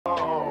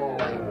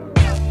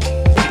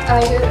I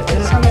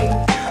did somebody.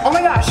 Oh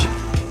my gosh,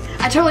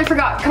 I totally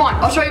forgot. Come on,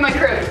 I'll show you my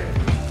crib.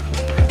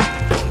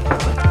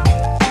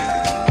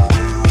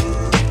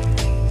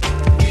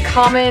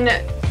 Common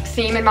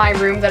theme in my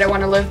room that I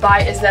want to live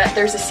by is that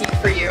there's a seat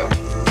for you.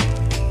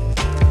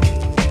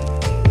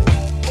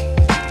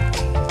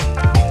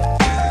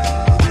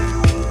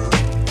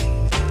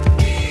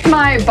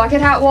 My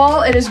bucket hat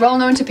wall, it is well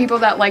known to people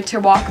that like to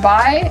walk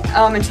by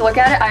and to look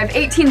at it. I have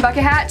 18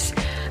 bucket hats.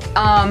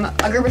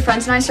 A group of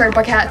friends and I started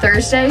Bucket Hat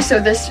Thursday, so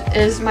this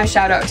is my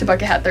shout out to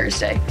Bucket Hat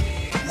Thursday.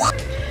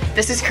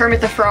 This is Kermit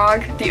the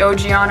Frog, the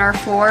OG on our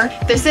floor.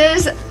 This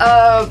is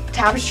a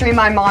tapestry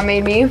my mom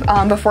made me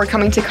before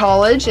coming to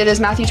college. It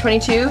is Matthew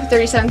 22,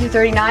 37 through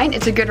 39.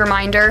 It's a good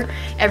reminder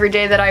every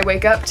day that I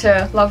wake up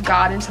to love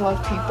God and to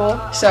love people,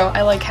 so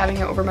I like having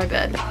it over my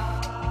bed.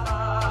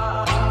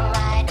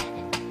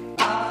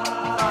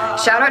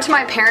 Shout out to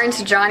my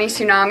parents, Johnny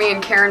Tsunami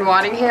and Karen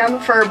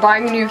Waddingham, for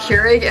buying a new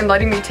Keurig and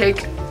letting me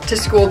take to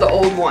school the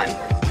old one.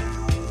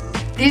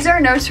 These are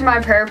notes from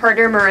my prayer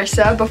partner,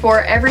 Marissa.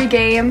 Before every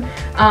game,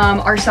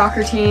 our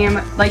soccer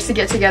team likes to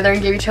get together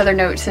and give each other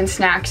notes and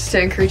snacks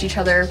to encourage each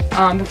other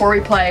before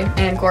we play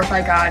and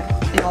glorify God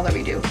in all that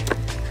we do.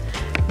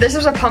 This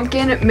is a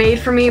pumpkin made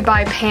for me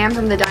by Pam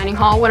from the dining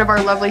hall, one of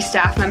our lovely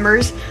staff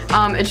members.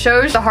 It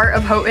shows the heart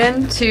of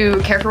Houghton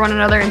to care for one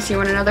another and see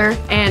one another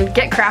and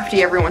get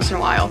crafty every once in a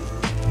while.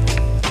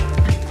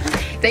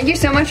 Thank you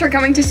so much for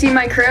coming to see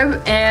my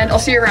crib, and I'll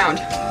see you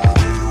around.